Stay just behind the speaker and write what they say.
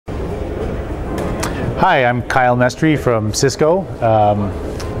Hi, I'm Kyle Mestery from Cisco.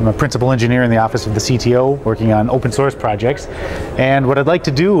 I'm a principal engineer in the office of the CTO working on open source projects. And what I'd like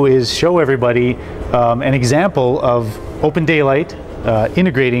to do is show everybody an example of OpenDaylight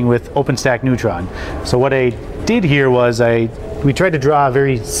integrating with OpenStack Neutron. So what I did here was we tried to draw a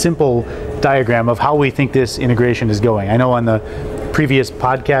very simple diagram of how we think this integration is going. I know on the previous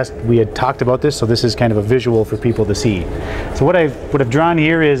podcast we had talked about this, so this is kind of a visual for people to see. So what I've drawn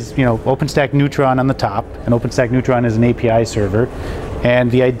here is, OpenStack Neutron on the top, and OpenStack Neutron is an API server. And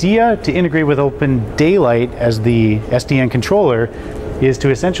the idea to integrate with OpenDaylight as the SDN controller is to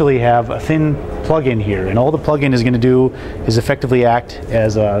essentially have a thin plugin here, and all the plugin is going to do is effectively act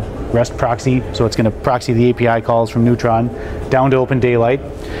as a REST proxy. So it's going to proxy the API calls from Neutron down to OpenDaylight,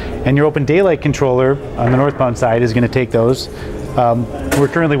 and your OpenDaylight controller on the northbound side is going to take those. We're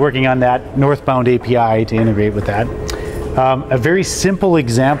currently working on that northbound API to integrate with that. A very simple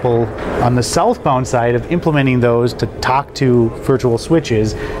example on the southbound side of implementing those to talk to virtual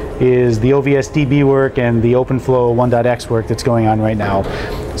switches is the OVSDB work and the OpenFlow 1.x work that's going on right now.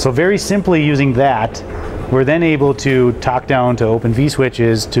 So very simply using that, we're then able to talk down to Open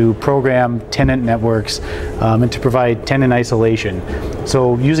vSwitches to program tenant networks and to provide tenant isolation.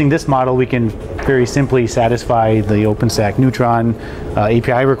 So using this model, we can very simply satisfy the OpenStack Neutron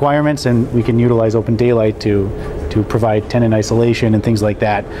API requirements, and we can utilize OpenDaylight to provide tenant isolation and things like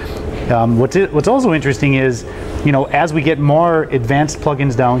that. What's also interesting is, as we get more advanced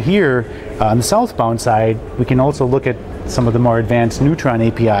plugins down here on the southbound side, we can also look at some of the more advanced Neutron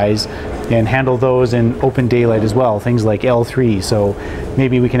APIs and handle those in OpenDaylight as well, things like L3. So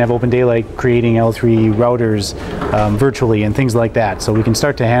maybe we can have OpenDaylight creating L3 routers virtually and things like that. So we can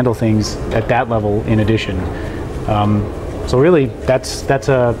start to handle things at that level in addition. So really, that's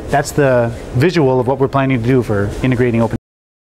the visual of what we're planning to do for integrating Open.